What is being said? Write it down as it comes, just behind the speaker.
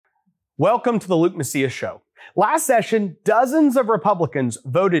Welcome to the Luke Macias Show. Last session, dozens of Republicans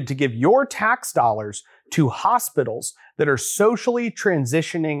voted to give your tax dollars to hospitals that are socially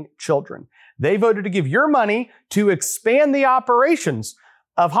transitioning children. They voted to give your money to expand the operations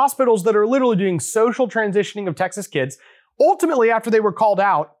of hospitals that are literally doing social transitioning of Texas kids. Ultimately, after they were called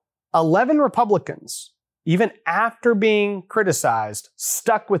out, 11 Republicans, even after being criticized,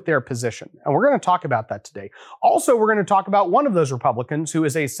 stuck with their position. And we're going to talk about that today. Also, we're going to talk about one of those Republicans who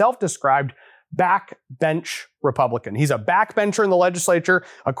is a self-described backbench Republican. He's a backbencher in the legislature.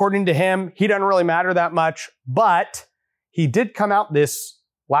 According to him, he doesn't really matter that much, but he did come out this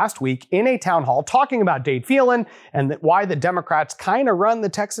last week in a town hall talking about Phelan and why the Democrats kind of run the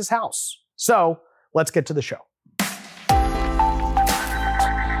Texas House. So let's get to the show.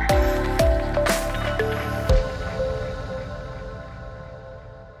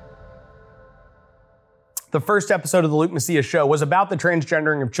 The first episode of the Luke Macias Show was about the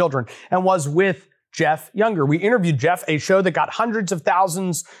transgendering of children and was with Jeff Younger. We interviewed Jeff, a show that got hundreds of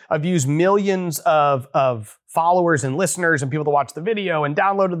thousands of views, millions of followers and listeners and people that watched the video and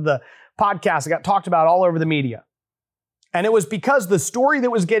downloaded the podcast. It got talked about all over the media. And it was because the story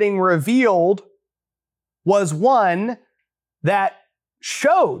that was getting revealed was one that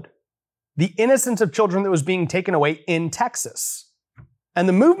showed the innocence of children that was being taken away in Texas. And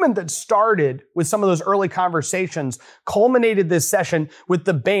the movement that started with some of those early conversations culminated this session with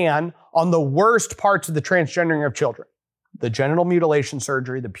the ban on the worst parts of the transgendering of children: the genital mutilation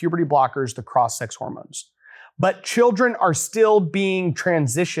surgery, the puberty blockers, the cross-sex hormones. But children are still being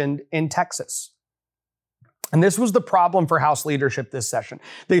transitioned in Texas. And this was the problem for House leadership this session.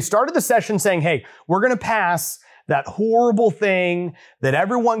 They started the session saying, hey, we're going to pass that horrible thing that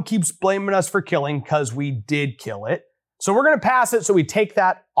everyone keeps blaming us for killing because we did kill it. So we're going to pass it so we take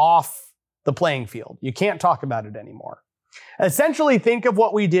that off the playing field. You can't talk about it anymore. Essentially, think of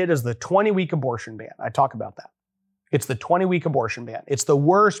what we did as the 20-week abortion ban. I talk about that. It's the 20-week abortion ban. It's the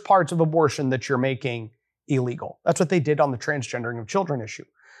worst parts of abortion that you're making illegal. That's what they did on the transgendering of children issue.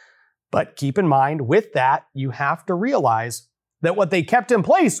 But keep in mind, with that, you have to realize that what they kept in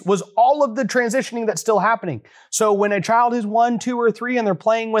place was all of the transitioning that's still happening. So when a child is 1, 2, or 3 and they're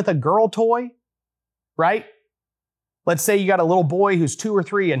playing with a girl toy, right? Let's say you got a little boy who's 2 or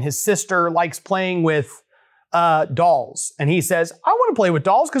 3 and his sister likes playing with dolls. And he says, I want to play with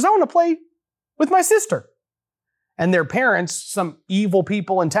dolls because I want to play with my sister. And their parents, some evil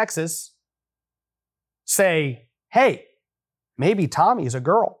people in Texas, say, hey, maybe Tommy's a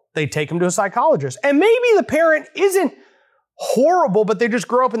girl. They take him to a psychologist. And maybe the parent isn't horrible, but they just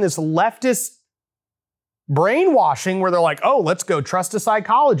grow up in this leftist brainwashing where they're like, oh, let's go trust a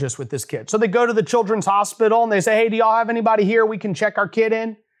psychologist with this kid. So they go to the children's hospital and they say, hey, do y'all have anybody here we can check our kid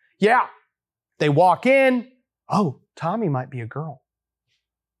in? Yeah. They walk in. Oh, Tommy might be a girl.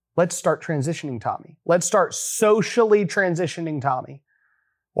 Let's start transitioning Tommy. Let's start socially transitioning Tommy.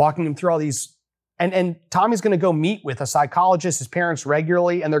 Walking him through all these. And Tommy's going to go meet with a psychologist, his parents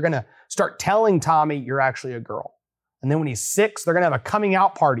regularly, and they're going to start telling Tommy, you're actually a girl. And then when he's 6, they're going to have a coming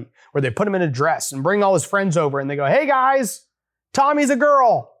out party where they put him in a dress and bring all his friends over and they go, hey guys, Tommy's a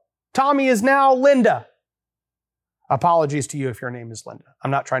girl. Tommy is now Linda. Apologies to you if your name is Linda. I'm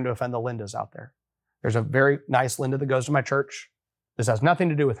not trying to offend the Lindas out there. There's a very nice Linda that goes to my church. This has nothing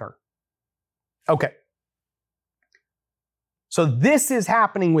to do with her. Okay. So this is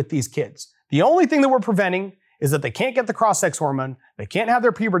happening with these kids. The only thing that we're preventing is that they can't get the cross-sex hormone. They can't have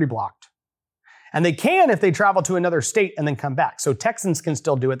their puberty blocked. And they can if they travel to another state and then come back. So Texans can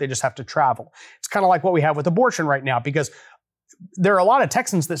still do it. They just have to travel. It's kind of like what we have with abortion right now, because there are a lot of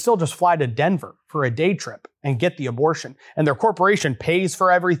Texans that still just fly to Denver for a day trip and get the abortion. And their corporation pays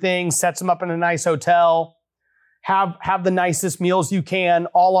for everything, sets them up in a nice hotel, have the nicest meals you can,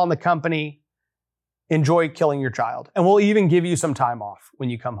 all on the company. Enjoy killing your child. And we'll even give you some time off when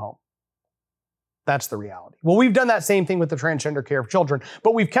you come home. That's the reality. Well, we've done that same thing with the transgender care of children,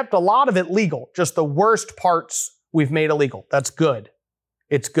 but we've kept a lot of it legal. Just the worst parts we've made illegal. That's good.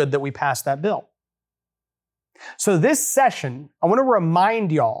 It's good that we passed that bill. So this session, I want to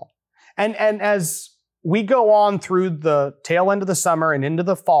remind y'all, and as we go on through the tail end of the summer and into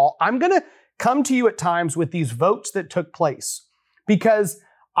the fall, I'm going to come to you at times with these votes that took place, because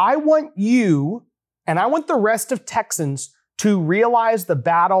I want you and I want the rest of Texans to realize the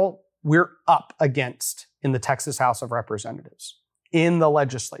battle we're up against in the Texas House of Representatives, in the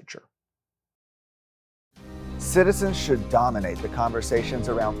legislature. Citizens should dominate the conversations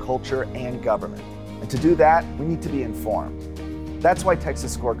around culture and government. And to do that, we need to be informed. That's why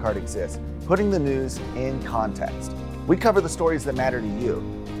Texas Scorecard exists, putting the news in context. We cover the stories that matter to you,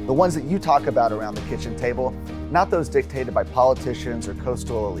 the ones that you talk about around the kitchen table, not those dictated by politicians or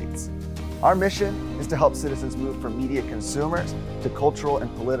coastal elites. Our mission is to help citizens move from media consumers to cultural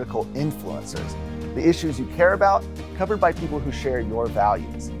and political influencers. The issues you care about, covered by people who share your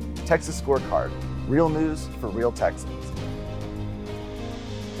values. Texas Scorecard, real news for real Texans.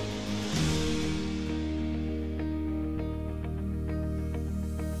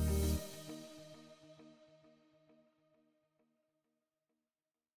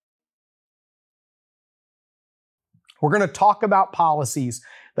 We're going to talk about policies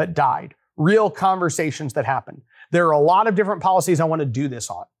that died, real conversations that happened. There are a lot of different policies I want to do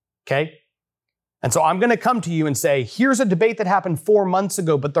this on, okay? And so I'm going to come to you and say, here's a debate that happened 4 months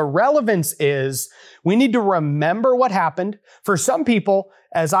ago, but the relevance is we need to remember what happened. For some people,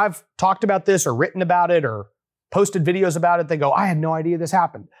 as I've talked about this or written about it or posted videos about it, they go, I had no idea this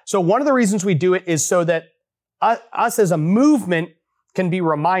happened. So one of the reasons we do it is so that us as a movement can be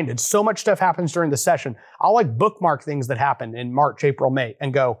reminded. So much stuff happens during the session. I'll like bookmark things that happened in March, April, May,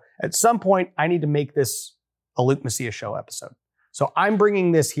 and go, at some point, I need to make this a Luke Macias Show episode. So I'm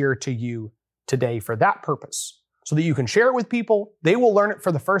bringing this here to you today for that purpose, so that you can share it with people. They will learn it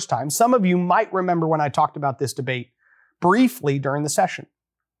for the first time. Some of you might remember when I talked about this debate briefly during the session.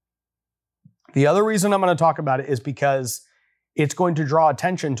 The other reason I'm going to talk about it is because it's going to draw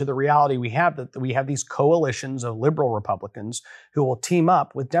attention to the reality we have, that we have these coalitions of liberal Republicans who will team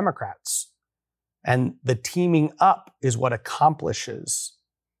up with Democrats. And the teaming up is what accomplishes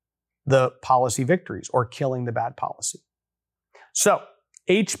the policy victories or killing the bad policy. So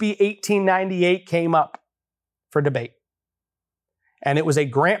HB 1898 came up for debate. And it was a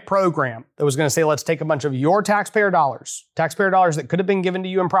grant program that was going to say, let's take a bunch of your taxpayer dollars that could have been given to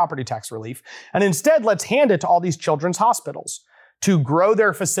you in property tax relief, and instead let's hand it to all these children's hospitals to grow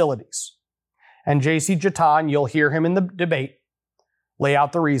their facilities. And J.C. Jatan, you'll hear him in the debate, lay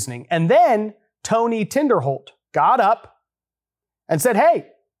out the reasoning. And then Tony Tinderholt got up and said, hey,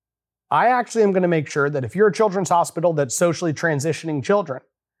 I actually am going to make sure that if you're a children's hospital that's socially transitioning children,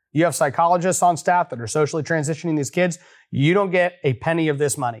 you have psychologists on staff that are socially transitioning these kids, you don't get a penny of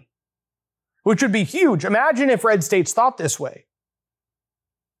this money, which would be huge. Imagine if red states thought this way.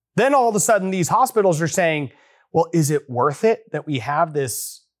 Then all of a sudden, these hospitals are saying, well, is it worth it that we have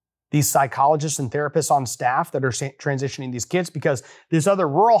these psychologists and therapists on staff that are transitioning these kids? Because this other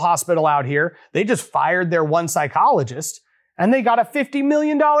rural hospital out here, they just fired their one psychologist and they got a $50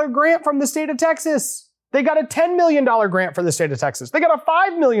 million grant from the state of Texas. They got a $10 million grant from the state of Texas. They got a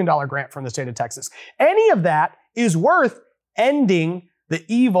 $5 million grant from the state of Texas. Any of that is worth ending the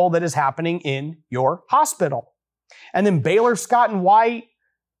evil that is happening in your hospital. And then Baylor, Scott and White,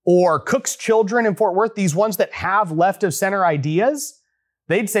 or Cook's Children in Fort Worth, these ones that have left of center ideas,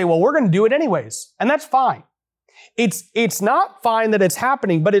 they'd say, well, we're going to do it anyways. And that's fine. It's not fine that it's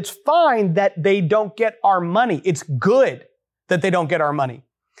happening, but it's fine that they don't get our money. It's good that they don't get our money.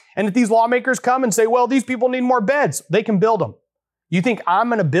 And if these lawmakers come and say, well, these people need more beds, they can build them. You think I'm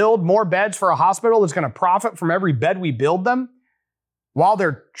going to build more beds for a hospital that's going to profit from every bed we build them while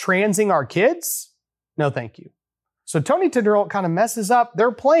they're transing our kids? No, thank you. So Tony Tinderholt kind of messes up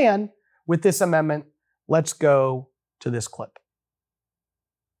their plan with this amendment. Let's go to this clip.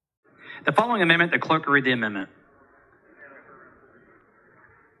 The following amendment, the clerk will read the amendment.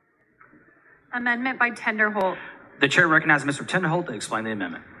 Amendment by Tinderholt. The chair recognizes Mr. Tinderholt to explain the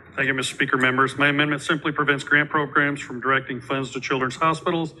amendment. Thank you, Mr. Speaker. Members, my amendment simply prevents grant programs from directing funds to children's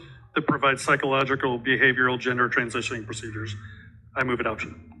hospitals that provide psychological, behavioral, gender transitioning procedures. I move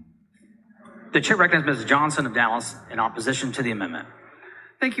adoption. The chair recognizes Ms. Johnson of Dallas in opposition to the amendment.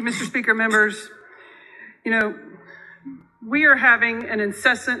 Thank you, Mr. Speaker. Members, we are having an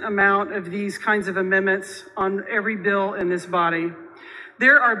incessant amount of these kinds of amendments on every bill in this body.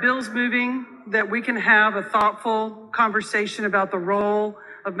 There are bills moving that we can have a thoughtful conversation about the role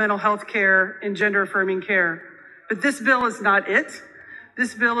of mental health care and gender affirming care. But this bill is not it.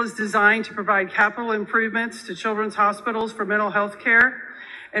 This bill is designed to provide capital improvements to children's hospitals for mental health care.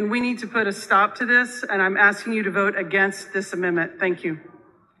 And we need to put a stop to this. And I'm asking you to vote against this amendment. Thank you.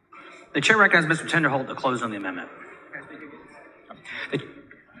 The chair recognizes Mr. Tinderholt to close on the amendment.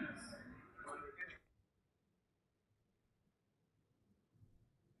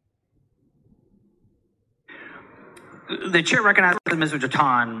 The chair recognizes Mr.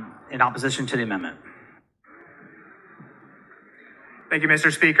 Jatan in opposition to the amendment. Thank you,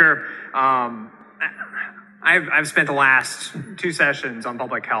 Mr. Speaker. I've spent the last 2 sessions on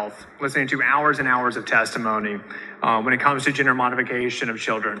public health listening to hours and hours of testimony when it comes to gender modification of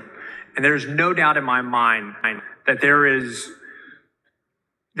children. And there's no doubt in my mind that there is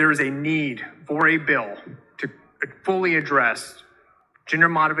a need for a bill to fully address gender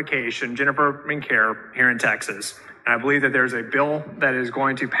modification, gender affirming care here in Texas. And I believe that there's a bill that is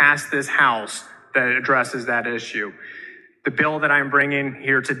going to pass this House that addresses that issue. The bill that I'm bringing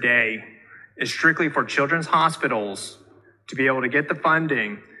here today is strictly for children's hospitals to be able to get the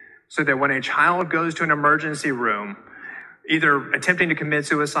funding so that when a child goes to an emergency room, either attempting to commit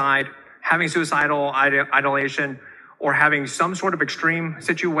suicide, having suicidal ideation, or having some sort of extreme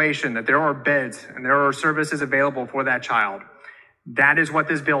situation, that there are beds and there are services available for that child. That is what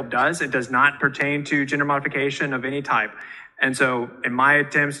this bill does. It does not pertain to gender modification of any type. And so in my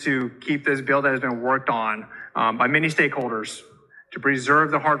attempts to keep this bill that has been worked on by many stakeholders to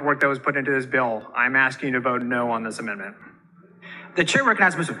preserve the hard work that was put into this bill, I'm asking you to vote no on this amendment. The chair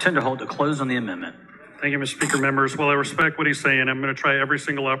recognizes Mr. Tinderholt to close on the amendment. Thank you, Mr. Speaker. Members, while I respect what he's saying, I'm going to try every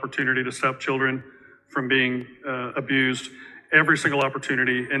single opportunity to stop children from being abused, every single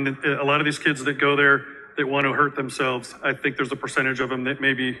opportunity. And a lot of these kids that go there that want to hurt themselves, I think there's a percentage of them that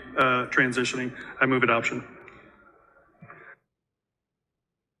may be transitioning. I move adoption.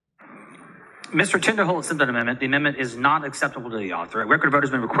 Mr. Tinderholt sent that amendment. The amendment is not acceptable to the author. A record vote has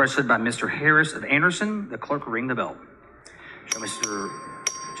been requested by Mr. Harris of Anderson. The clerk will ring the bell. Show Mr.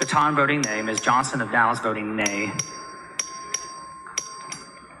 Chetan voting nay. Ms. Johnson of Dallas voting nay.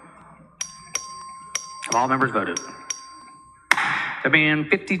 Have all members voted? There being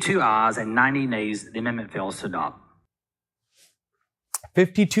 52 ayes and 90 nays, the amendment fails to adopt.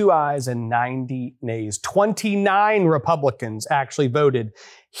 52 ayes and 90 nays. 29 Republicans actually voted.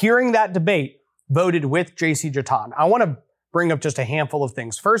 Hearing that debate, voted with J.C. Chetan. I want to bring up just a handful of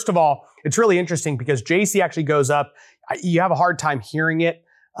things. First of all, it's really interesting because J.C. actually goes up. You have a hard time hearing it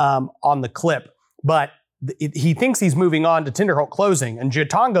on the clip, but he thinks he's moving on to Tinderholt closing, and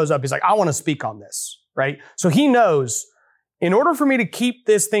Chetan goes up. He's like, I want to speak on this, right? So he knows in order for me to keep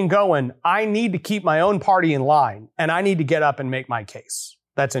this thing going, I need to keep my own party in line, and I need to get up and make my case.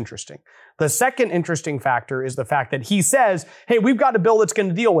 That's interesting. The second interesting factor is the fact that he says, hey, we've got a bill that's going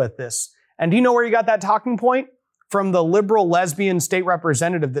to deal with this. And do you know where he got that talking point? From the liberal lesbian state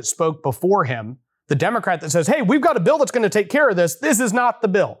representative that spoke before him, the Democrat that says, hey, we've got a bill that's going to take care of this. This is not the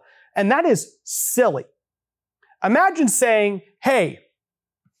bill. And that is silly. Imagine saying, hey,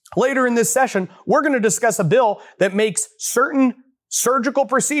 later in this session, we're going to discuss a bill that makes certain surgical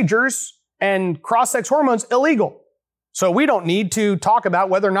procedures and cross-sex hormones illegal. So we don't need to talk about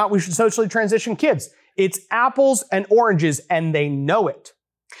whether or not we should socially transition kids. It's apples and oranges, and they know it.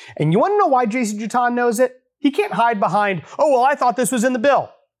 And you want to know why J.C. Chetan knows it? He can't hide behind, oh, well, I thought this was in the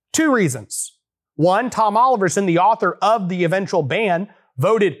bill. Two reasons. One, Tom Oliverson, the author of the eventual ban,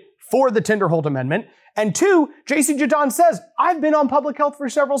 voted for the Tinderholt Amendment. And two, J.C. Chetan says, I've been on public health for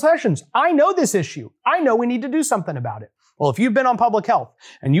several sessions. I know this issue. I know we need to do something about it. Well, if you've been on public health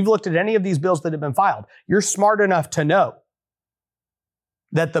and you've looked at any of these bills that have been filed, you're smart enough to know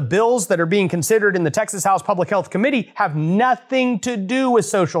that the bills that are being considered in the Texas House Public Health Committee have nothing to do with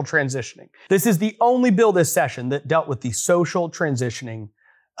social transitioning. This is the only bill this session that dealt with the social transitioning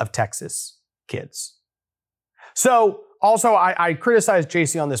of Texas kids. So also, I criticized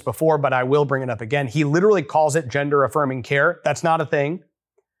JC on this before, but I will bring it up again. He literally calls it gender affirming care. That's not a thing.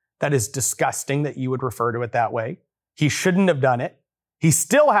 That is disgusting that you would refer to it that way. He shouldn't have done it. He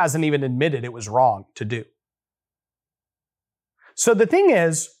still hasn't even admitted it was wrong to do. So the thing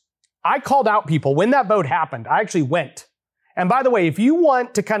is, I called out people when that vote happened. I actually went. And by the way, if you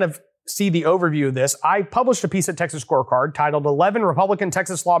want to kind of see the overview of this, I published a piece at Texas Scorecard titled 11 Republican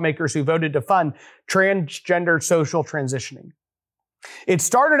Texas Lawmakers Who Voted to Fund Transgender Social Transitioning. It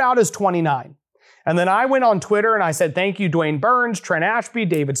started out as 29. And then I went on Twitter and I said, thank you, Dwayne Burns, Trent Ashby,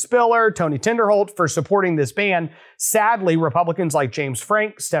 David Spiller, Tony Tinderholt for supporting this ban. Sadly, Republicans like James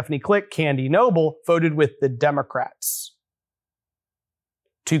Frank, Stephanie Click, Candy Noble voted with the Democrats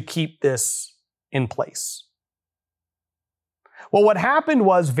to keep this in place. Well, what happened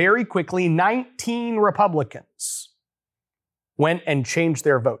was very quickly, 19 Republicans went and changed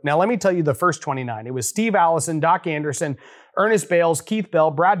their vote. Now, let me tell you the first 29. It was Steve Allison, Doc Anderson, Ernest Bales, Keith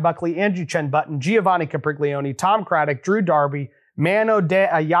Bell, Brad Buckley, Angie Chen Button, Giovanni Capriglione, Tom Craddock, Drew Darby, Mano de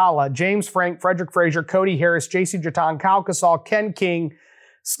Ayala, James Frank, Frederick Frazier, Cody Harris, J.C. Chetan, Kyle Casal, Ken King,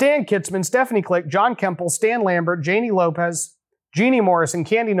 Stan Kitzman, Stephanie Click, John Kempel, Stan Lambert, Janie Lopez, Jeannie Morrison,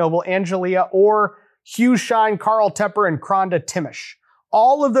 Candy Noble, Angelia Orr, Hugh Shine, Carl Tepper, and Kronda Timish.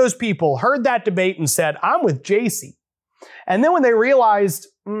 All of those people heard that debate and said, I'm with JC. And then when they realized,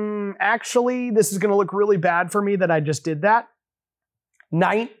 actually, this is going to look really bad for me that I just did that,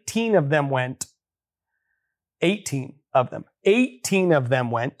 19 of them went. 18 of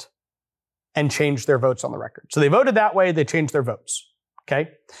them went and changed their votes on the record. So they voted that way, they changed their votes.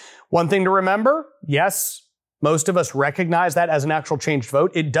 Okay? One thing to remember, yes, Most of us recognize that as an actual changed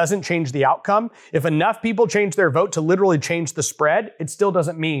vote. It doesn't change the outcome. If enough people change their vote to literally change the spread, it still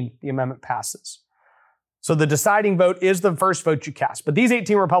doesn't mean the amendment passes. So the deciding vote is the first vote you cast. But these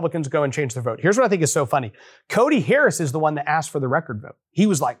 18 Republicans go and change their vote. Here's what I think is so funny. Cody Harris is the one that asked for the record vote. He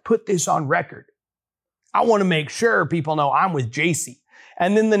was like, put this on record. I want to make sure people know I'm with JC.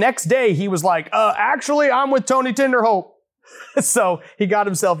 And then the next day he was like, actually, I'm with Tony Tinderhope. So he got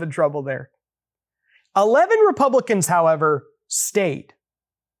himself in trouble there. 11 Republicans, however, stayed.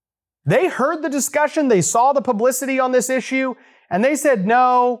 They heard the discussion, they saw the publicity on this issue, and they said,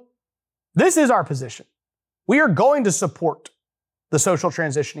 no, this is our position. We are going to support the social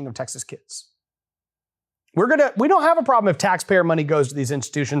transitioning of Texas kids. We don't have a problem if taxpayer money goes to these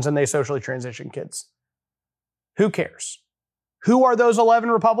institutions and they socially transition kids. Who cares? Who are those 11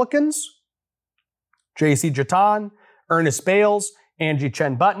 Republicans? J.C. Jatan, Ernest Bales, Angie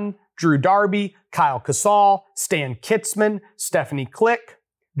Chen Button, Drew Darby, Kyle Casal, Stan Kitzman, Stephanie Click,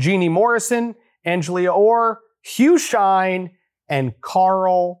 Jeannie Morrison, Angelia Orr, Hugh Shine, and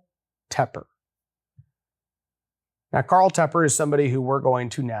Carl Tepper. Now, Carl Tepper is somebody who we're going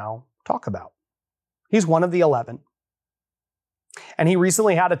to now talk about. He's one of the 11. And he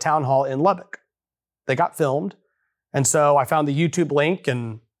recently had a town hall in Lubbock. They got filmed. And so I found the YouTube link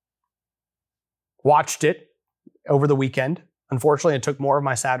and watched it over the weekend. Unfortunately, it took more of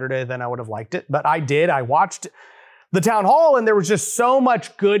my Saturday than I would have liked it, but I did. I watched the town hall and there was just so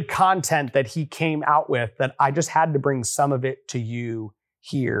much good content that he came out with that I just had to bring some of it to you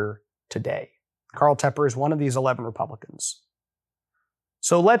here today. Carl Tepper is one of these 11 Republicans.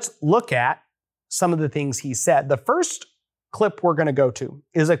 So let's look at some of the things he said. The first clip we're going to go to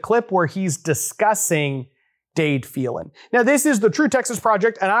is a clip where he's discussing Dade Phelan. Now, this is the True Texas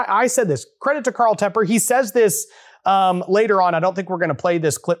Project, and I said this. Credit to Carl Tepper. He says this later on. I don't think we're going to play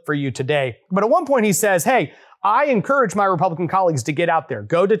this clip for you today. But at one point he says, hey, I encourage my Republican colleagues to get out there,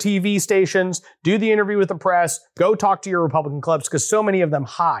 go to TV stations, do the interview with the press, go talk to your Republican clubs, because so many of them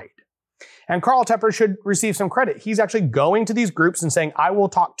hide. And Carl Tepper should receive some credit. He's actually going to these groups and saying, I will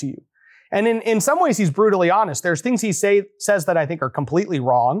talk to you. And in some ways, he's brutally honest. There's things he says that I think are completely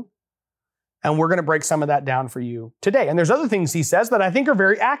wrong. And we're going to break some of that down for you today. And there's other things he says that I think are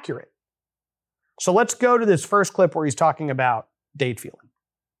very accurate. So let's go to this first clip where he's talking about Dade Phelan.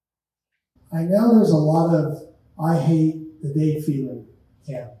 I know there's a lot of, I hate the Dade Phelan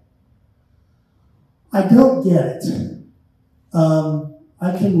camp. I don't get it.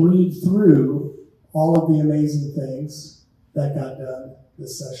 I can read through all of the amazing things that got done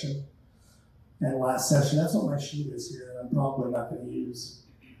this session and last session. That's what my sheet is here, and I'm probably not going to use.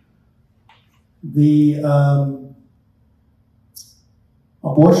 The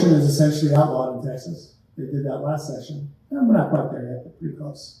abortion is essentially outlawed in Texas. They did that last session. And we're not quite there yet, but pretty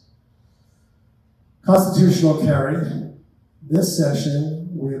close. Constitutional carry. This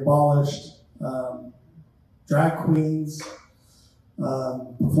session, we abolished drag queens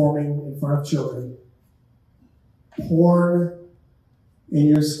performing in front of children, porn in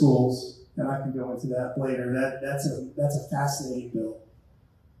your schools, and I can go into that later. That's a fascinating bill.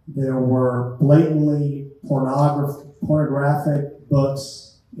 There were blatantly pornographic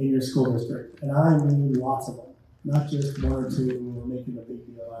books in your school district, and I mean lots of them, not just one or two who were making a big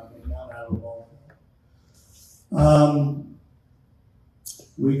deal out of it, not out of all of them.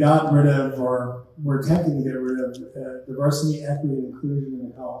 We got rid of, or we're attempting to get rid of, diversity, equity, and inclusion in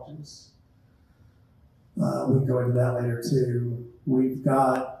the colleges. We can go into that later too. We've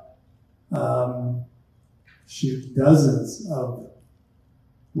got, dozens of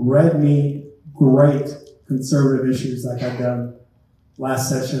red meat, great conservative issues like I've done last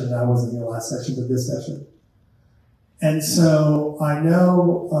session, and I wasn't in the last session, but this session. And so I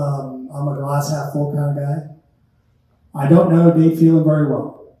know I'm a glass half full kind of guy. I don't know Dade Phelan very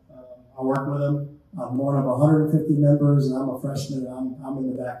well. I work with him. I'm one of 150 members, and I'm a freshman, and I'm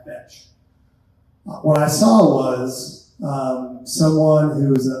in the back bench. What I saw was someone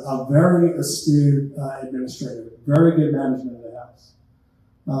who's a very astute administrator, very good management of the house.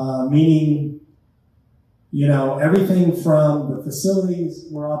 Meaning, everything from the facilities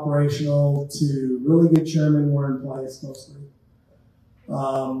were operational to really good chairmen were in place mostly.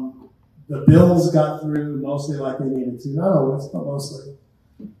 The bills got through mostly like they needed to, not always, but mostly,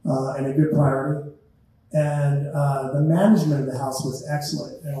 and a good priority. And the management of the house was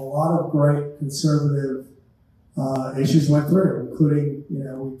excellent, and a lot of great conservative issues went through, including,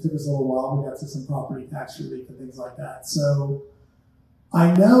 it took us a little while, we got to some property tax relief and things like that. So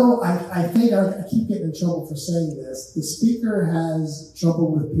I know, I think, I keep getting in trouble for saying this, the speaker has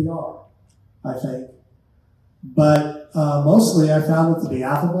trouble with PR, I think. But mostly I found it to be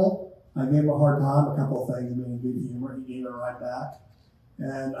affable. I gave him a hard time, a couple of things. I mean, good humor, he gave it right back.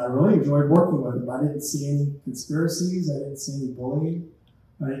 And I really enjoyed working with him. I didn't see any conspiracies. I didn't see any bullying.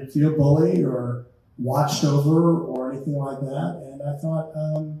 I didn't feel bullied or watched over or anything like that. And I thought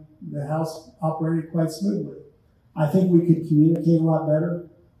the House operated quite smoothly. I think we could communicate a lot better.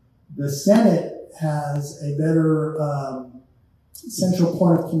 The Senate has a better central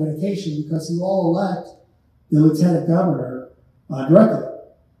point of communication because you all elect the lieutenant governor directly.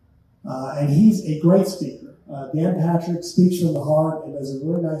 And he's a great speaker. Dan Patrick speaks from the heart and does a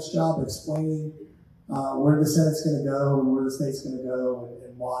really nice job explaining where the Senate's going to go and where the state's going to go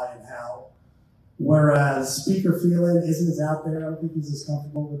and why and how. Whereas Speaker Phelan isn't as out there. I don't think he's as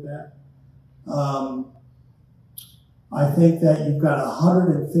comfortable with that. I think that you've got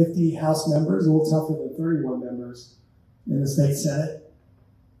 150 House members, a little tougher than 31 members in the state Senate,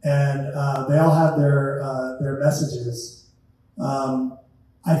 and they all have their messages.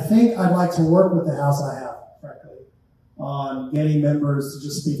 I think I'd like to work with the House I have, frankly, on getting members to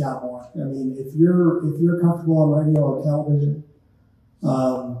just speak out more. I mean, if you're comfortable on radio or television,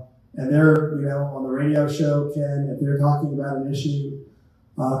 and they're on the radio show, Ken, if they're talking about an issue,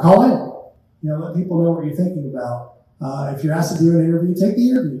 call in. Let people know what you're thinking about. If you're asked to do an interview, take the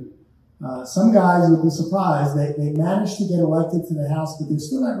interview. Some guys would be surprised. They managed to get elected to the House, but they're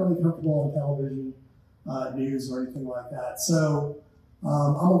still not really comfortable on television news or anything like that. So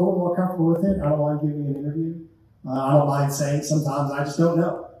I'm a little more comfortable with it. I don't mind giving an interview. I don't mind saying sometimes I just don't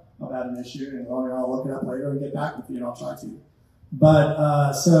know about an issue, and I'll look it up later and get back with you, and I'll try to.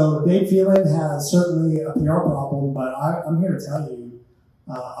 But so Dave Phelan has certainly a PR problem, but I'm here to tell you,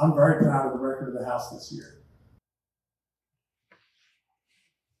 I'm very proud of the record of the House this year.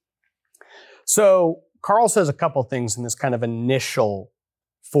 So Carl says a couple things in this kind of initial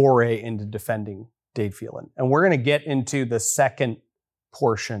foray into defending Dave Phelan. And we're going to get into the second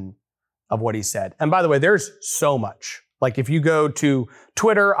portion of what he said. And by the way, there's so much. Like if you go to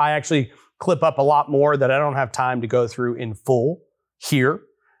Twitter, I actually clip up a lot more that I don't have time to go through in full here.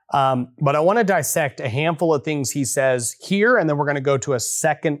 But I want to dissect a handful of things he says here, and then we're going to go to a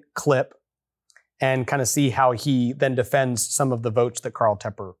second clip and kind of see how he then defends some of the votes that Carl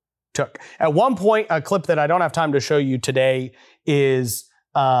Tepper took. At one point, a clip that I don't have time to show you today is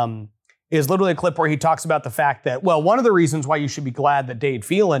literally a clip where he talks about the fact that, well, one of the reasons why you should be glad that Dave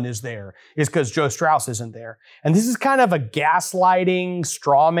Phelan is there is because Joe Strauss isn't there. And this is kind of a gaslighting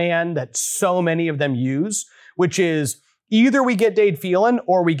straw man that so many of them use, which is either we get Dave Phelan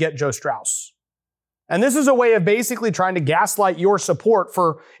or we get Joe Strauss. And this is a way of basically trying to gaslight your support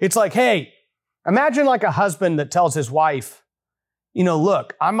for, it's like, hey, imagine like a husband that tells his wife,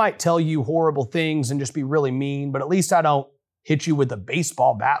 look, I might tell you horrible things and just be really mean, but at least I don't hit you with a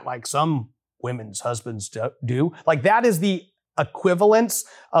baseball bat like some women's husbands do. Like that is the equivalence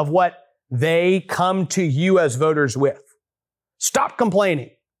of what they come to you as voters with. Stop complaining.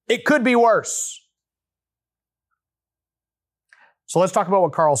 It could be worse. So let's talk about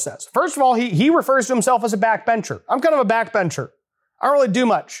what Carl says. First of all, he refers to himself as a backbencher. I'm kind of a backbencher. I don't really do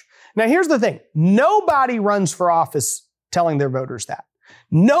much. Now here's the thing. Nobody runs for office telling their voters that.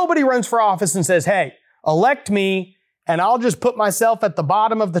 Nobody runs for office and says, hey, elect me and I'll just put myself at the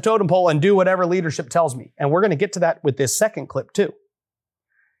bottom of the totem pole and do whatever leadership tells me. And we're going to get to that with this second clip too.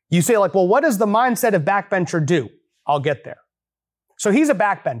 You say like, well, what does the mindset of backbencher do? I'll get there. So he's a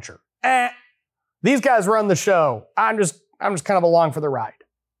backbencher. These guys run the show. I'm just kind of along for the ride.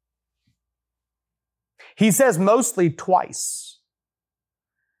 He says mostly twice.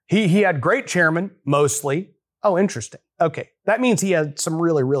 He had great chairman, mostly. Oh, interesting. Okay. That means he had some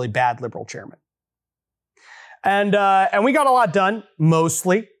really, really bad liberal chairman. And we got a lot done,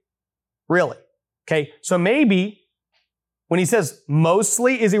 mostly. Really. Okay. So maybe when he says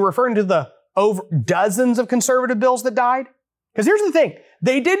mostly, is he referring to the over dozens of conservative bills that died? Because here's the thing.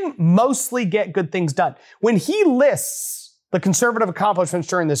 They didn't mostly get good things done. When he lists the conservative accomplishments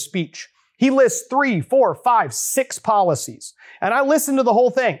during this speech, he lists 3, 4, 5, 6 policies. And I listened to the whole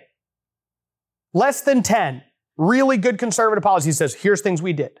thing. Less than 10 really good conservative policies. He says, here's things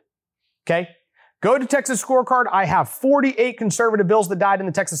we did. Okay? Go to Texas Scorecard. I have 48 conservative bills that died in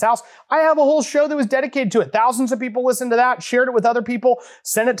the Texas House. I have a whole show that was dedicated to it. Thousands of people listened to that, shared it with other people,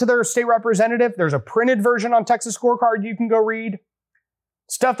 sent it to their state representative. There's a printed version on Texas Scorecard you can go read.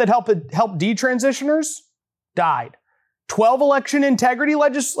 Stuff that helped detransitioners died. 12 election integrity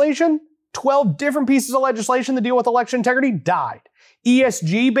legislation, 12 different pieces of legislation that deal with election integrity died.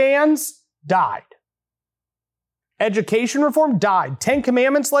 ESG bans died. Education reform died. 10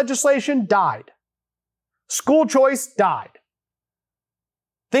 Commandments legislation died. School choice died.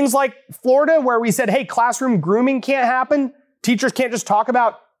 Things like Florida, where we said, hey, classroom grooming can't happen. Teachers can't just talk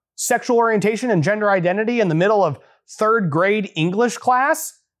about sexual orientation and gender identity in the middle of third grade English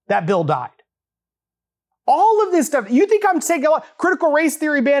class, that bill died. All of this stuff, you think I'm taking a lot, critical race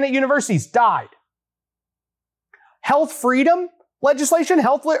theory ban at universities, died. Health freedom legislation,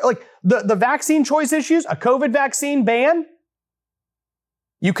 like the vaccine choice issues, a COVID vaccine ban,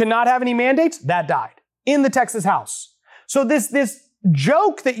 you cannot have any mandates, that died in the Texas House. So this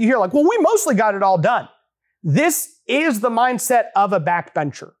joke that you hear like, well, we mostly got it all done. This is the mindset of a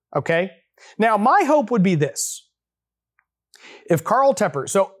backbencher, okay? Now, my hope would be this. If Carl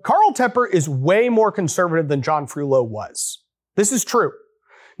Tepper is way more conservative than John Frullo was. This is true.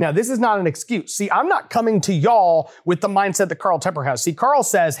 Now, this is not an excuse. See, I'm not coming to y'all with the mindset that Carl Tepper has. See, Carl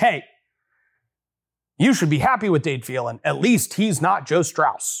says, hey, you should be happy with Dade Phelan. At least he's not Joe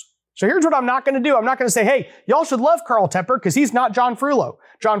Strauss. So here's what I'm not going to do. I'm not going to say, hey, y'all should love Carl Tepper because he's not John Frullo.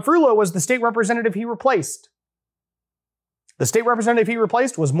 John Frullo was the state representative he replaced. The state representative he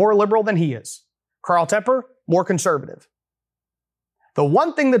replaced was more liberal than he is. Carl Tepper, more conservative. The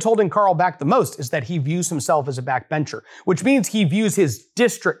one thing that's holding Carl back the most is that he views himself as a backbencher, which means he views his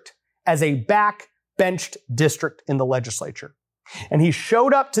district as a backbenched district in the legislature. And he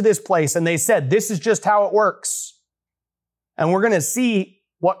showed up to this place and they said, this is just how it works. And we're going to see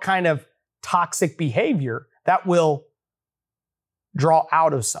what kind of toxic behavior that will draw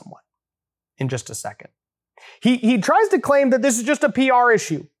out of someone in just a second. He tries to claim that this is just a PR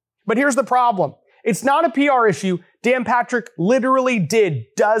issue. But here's the problem. It's not a PR issue. Dan Patrick literally did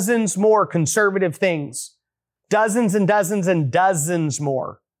dozens more conservative things. Dozens and dozens and dozens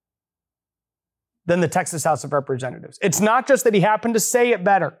more than the Texas House of Representatives. It's not just that he happened to say it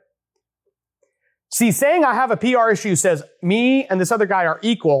better. See, saying I have a PR issue says me and this other guy are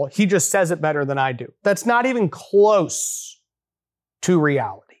equal. He just says it better than I do. That's not even close to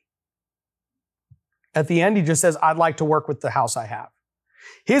reality. At the end, he just says, I'd like to work with the House I have.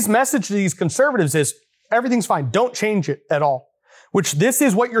 His message to these conservatives is, everything's fine. Don't change it at all. Which this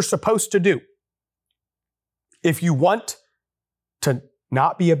is what you're supposed to do. If you want to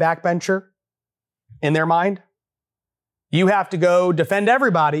not be a backbencher in their mind, you have to go defend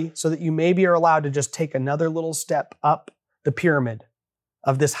everybody so that you maybe are allowed to just take another little step up the pyramid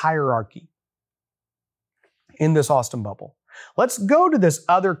of this hierarchy in this Austin bubble. Let's go to this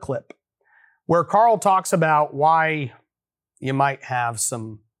other clip where Carl talks about why you might have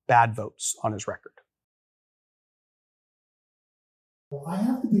some bad votes on his record. I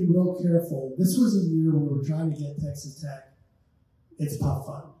have to be real careful. This was a year we were trying to get Texas Tech its pop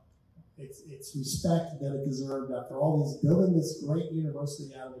fund. It's respect that it deserved after all these building this great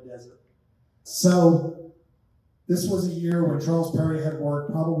university out of the desert. So this was a year when Charles Perry had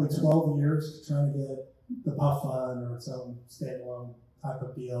worked probably 12 years trying to get the pop fund or its own standalone type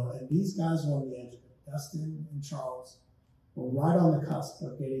of deal. And these guys were on the edge of it. Dustin and Charles were right on the cusp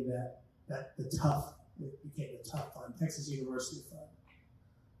of getting it became the tough fund, Texas University Fund,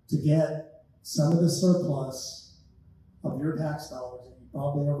 to get some of the surplus of your tax dollars that you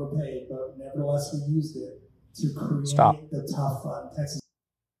probably overpaid, but nevertheless we used it to create the tough fund, Texas.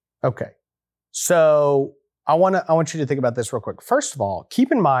 Okay, so I want you to think about this real quick. First of all,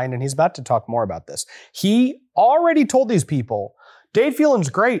 keep in mind, and he's about to talk more about this, he already told these people, Dade Phelan's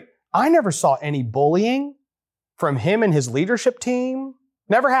great. I never saw any bullying from him and his leadership team.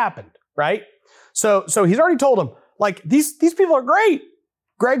 Never happened, right? So he's already told them, like, these people are great.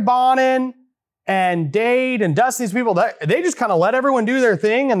 Greg Bonin and Dade and Dustin, these people, they just kind of let everyone do their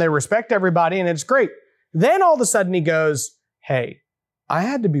thing and they respect everybody and it's great. Then all of a sudden he goes, hey, I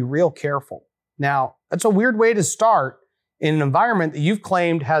had to be real careful. Now, that's a weird way to start in an environment that you've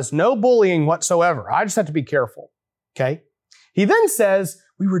claimed has no bullying whatsoever. I just have to be careful, okay? He then says,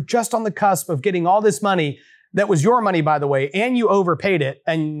 we were just on the cusp of getting all this money that was your money, by the way, and you overpaid it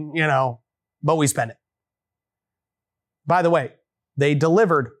and, but we spent it. By the way, they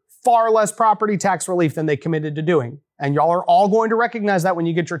delivered far less property tax relief than they committed to doing. And y'all are all going to recognize that when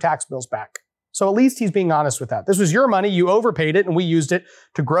you get your tax bills back. So at least he's being honest with that. This was your money. You overpaid it and we used it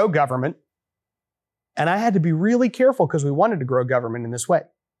to grow government. And I had to be really careful because we wanted to grow government in this way.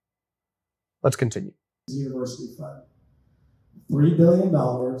 Let's continue. University Fund. $3 billion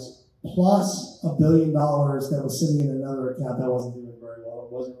plus $1 billion that was sitting in another account that wasn't doing very well.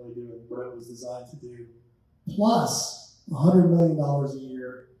 It wasn't really doing what it was designed to do. Plus $100 million a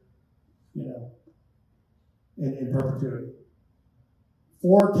year, in perpetuity.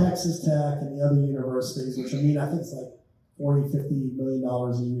 For Texas Tech and the other universities, which I think it's like $40, $50 million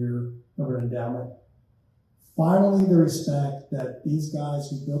a year of an endowment. Finally, the respect that these guys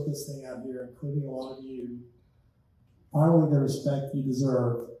who built this thing out here, including a lot of you, finally the respect you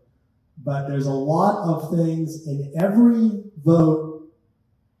deserve. But there's a lot of things in every vote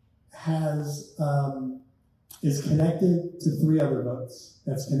is connected to 3 other votes.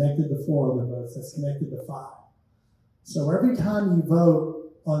 That's connected to 4 other votes. That's connected to 5. So every time you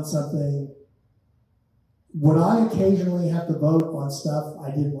vote on something, would I occasionally have to vote on stuff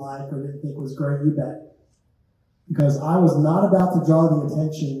I didn't like or didn't think was great? You bet. Because I was not about to draw the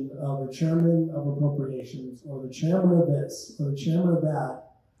attention of the chairman of appropriations or the chairman of this or the chairman of that.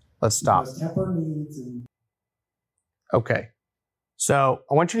 Let's stop. Because Tepper needs and... Okay. So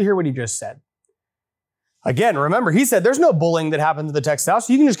I want you to hear what he just said. Again, remember, he said there's no bullying that happened to the Texas House.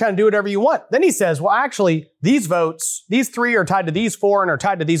 You can just kind of do whatever you want. Then he says, well, actually, these votes, these 3 are tied to these 4 and are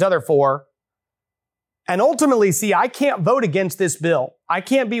tied to these other 4. And ultimately, see, I can't vote against this bill. I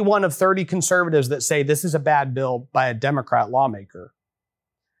can't be one of 30 conservatives that say this is a bad bill by a Democrat lawmaker.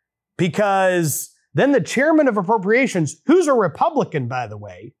 Because then the chairman of appropriations, who's a Republican, by the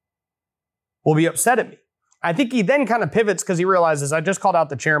way, will be upset at me. I think he then kind of pivots because he realizes I just called out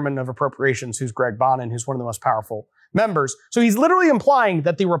the chairman of appropriations, who's Greg Bonin, who's one of the most powerful members. So he's literally implying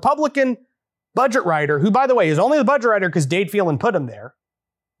that the Republican budget writer, who, by the way, is only the budget writer because Dade Phelan put him there,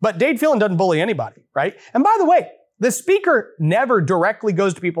 but Dade Phelan doesn't bully anybody, right? And by the way, the speaker never directly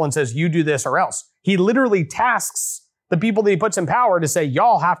goes to people and says, you do this or else. He literally tasks the people that he puts in power to say,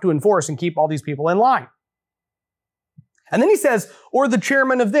 y'all have to enforce and keep all these people in line. And then he says, or the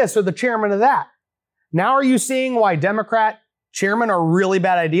chairman of this or the chairman of that. Now are you seeing why Democrat chairmen are really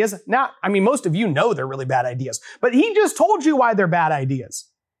bad ideas? Now, I mean, most of you know they're really bad ideas, but he just told you why they're bad ideas.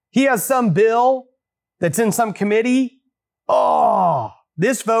 He has some bill that's in some committee. Oh,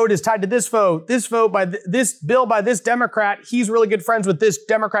 this vote is tied to this vote by this bill by this Democrat. He's really good friends with this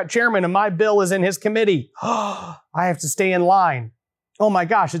Democrat chairman and my bill is in his committee. Oh, I have to stay in line. Oh my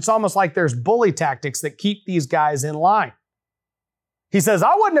gosh, it's almost like there's bully tactics that keep these guys in line. He says,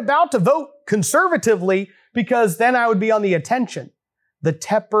 I wasn't about to vote conservatively because then I would be on the attention. The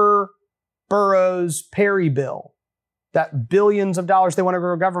Tepper, Burrows, Perry bill, that billions of dollars they want to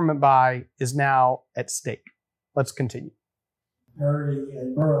grow government by, is now at stake. Let's continue. Perry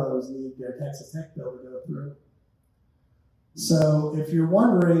and Burrows need their Texas Tech bill to go through. So if you're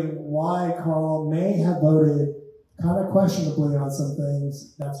wondering why Carl may have voted kind of questionably on some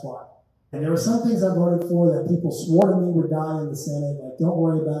things, that's why. And there were some things I voted for that people swore to me would die in the Senate. Like, don't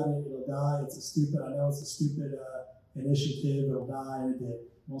worry about it, it'll die. I know it's a stupid initiative, it'll die, and it did.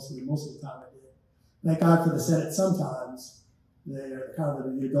 Most of the time it did. Thank God for the Senate sometimes. They're kind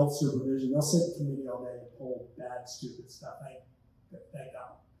of the adult supervision. They'll sit in committee all day and pull bad, stupid stuff. Thank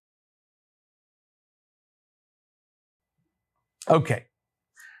God. Okay.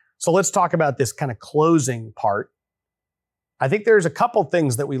 So let's talk about this kind of closing part. I think there's a couple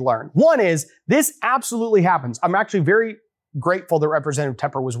things that we learned. One is this absolutely happens. I'm actually very grateful that Representative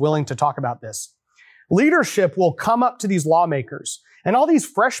Tepper was willing to talk about this. Leadership will come up to these lawmakers and all these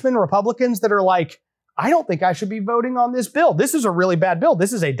freshman Republicans that are like, I don't think I should be voting on this bill. This is a really bad bill.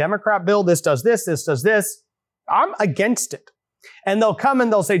 This is a Democrat bill. This does this, this does this. I'm against it. And they'll come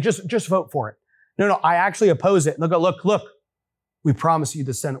and they'll say, just vote for it. No, I actually oppose it. And they'll go, look, we promise you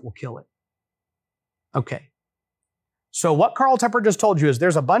the Senate will kill it. Okay. So what Carl Tepper just told you is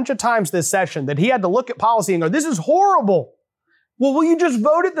there's a bunch of times this session that he had to look at policy and go, this is horrible. Well, will you just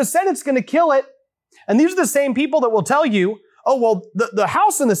vote it? The Senate's going to kill it. And these are the same people that will tell you, oh, well, the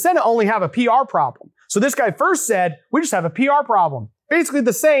House and the Senate only have a PR problem. So this guy first said, we just have a PR problem. Basically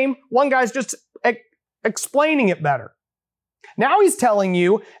the same. One guy's just explaining it better. Now he's telling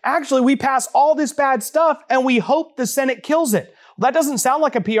you, actually, we pass all this bad stuff and we hope the Senate kills it. Well, that doesn't sound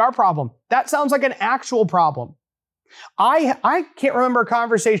like a PR problem. That sounds like an actual problem. I can't remember a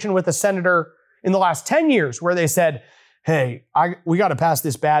conversation with a senator in the last 10 years where they said, hey, we got to pass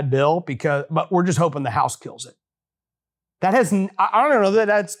this bad bill but we're just hoping the House kills it. I don't know that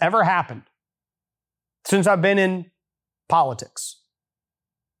that's ever happened since I've been in politics.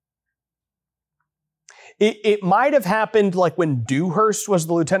 It might have happened like when Dewhurst was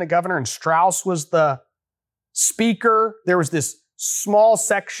the lieutenant governor and Strauss was the speaker. There was this small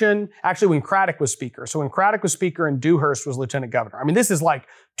section, actually when Craddock was speaker. So when Craddock was speaker and Dewhurst was lieutenant governor. I mean, this is like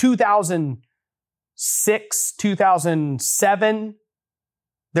 2006, 2007.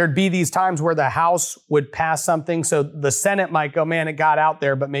 There'd be these times where the House would pass something. So the Senate might go, man, it got out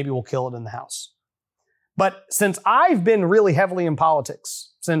there, but maybe we'll kill it in the House. But since I've been really heavily in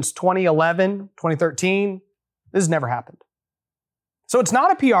politics, since 2011, 2013, this has never happened. So it's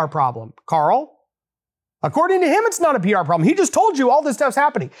not a PR problem, Carl. According to him, it's not a PR problem. He just told you all this stuff's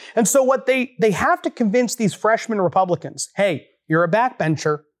happening. And so what they have to convince these freshman Republicans, hey, you're a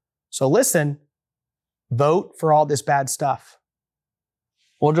backbencher, so listen, vote for all this bad stuff.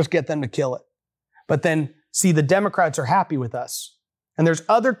 We'll just get them to kill it. But then, see, the Democrats are happy with us. And there's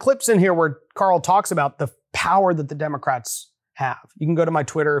other clips in here where Carl talks about the power that the Democrats have. You can go to my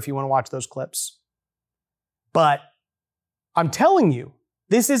Twitter if you want to watch those clips. But I'm telling you,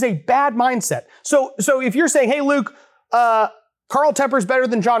 this is a bad mindset. So if you're saying, hey, Luke, Carl Tepper's better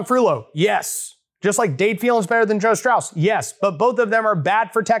than John Frullo. Yes. Just like Dade Phelan's better than Joe Strauss. Yes. But both of them are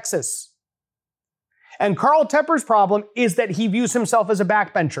bad for Texas. And Carl Tepper's problem is that he views himself as a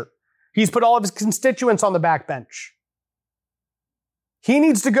backbencher. He's put all of his constituents on the backbench. He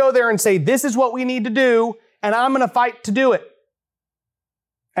needs to go there and say, this is what we need to do, and I'm going to fight to do it.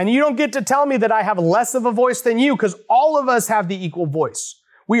 And you don't get to tell me that I have less of a voice than you, because all of us have the equal voice.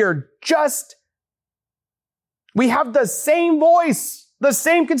 We have the same voice, the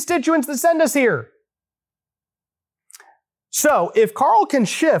same constituents that send us here. So if Carl can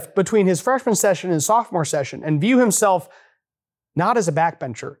shift between his freshman session and sophomore session and view himself not as a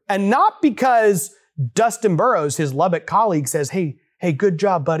backbencher, and not because Dustin Burrows, his Lubbock colleague, says, hey, good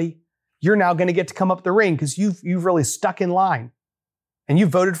job, buddy. You're now going to get to come up the ring because you've really stuck in line. And you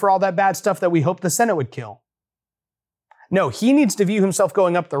voted for all that bad stuff that we hoped the Senate would kill. No, he needs to view himself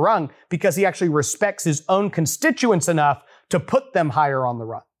going up the rung because he actually respects his own constituents enough to put them higher on the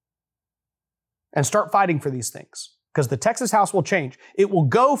rung. And start fighting for these things. Because the Texas House will change. It will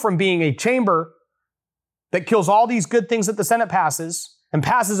go from being a chamber that kills all these good things that the Senate passes and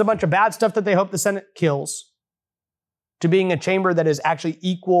passes a bunch of bad stuff that they hope the Senate kills, to being a chamber that is actually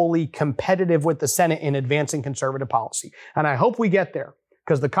equally competitive with the Senate in advancing conservative policy. And I hope we get there,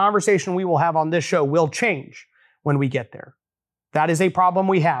 because the conversation we will have on this show will change when we get there. That is a problem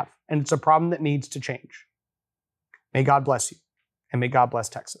we have, and it's a problem that needs to change. May God bless you, and may God bless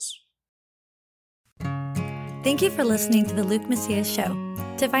Texas. Thank you for listening to the Luke Macias Show.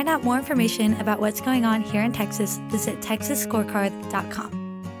 To find out more information about what's going on here in Texas, visit texasscorecard.com.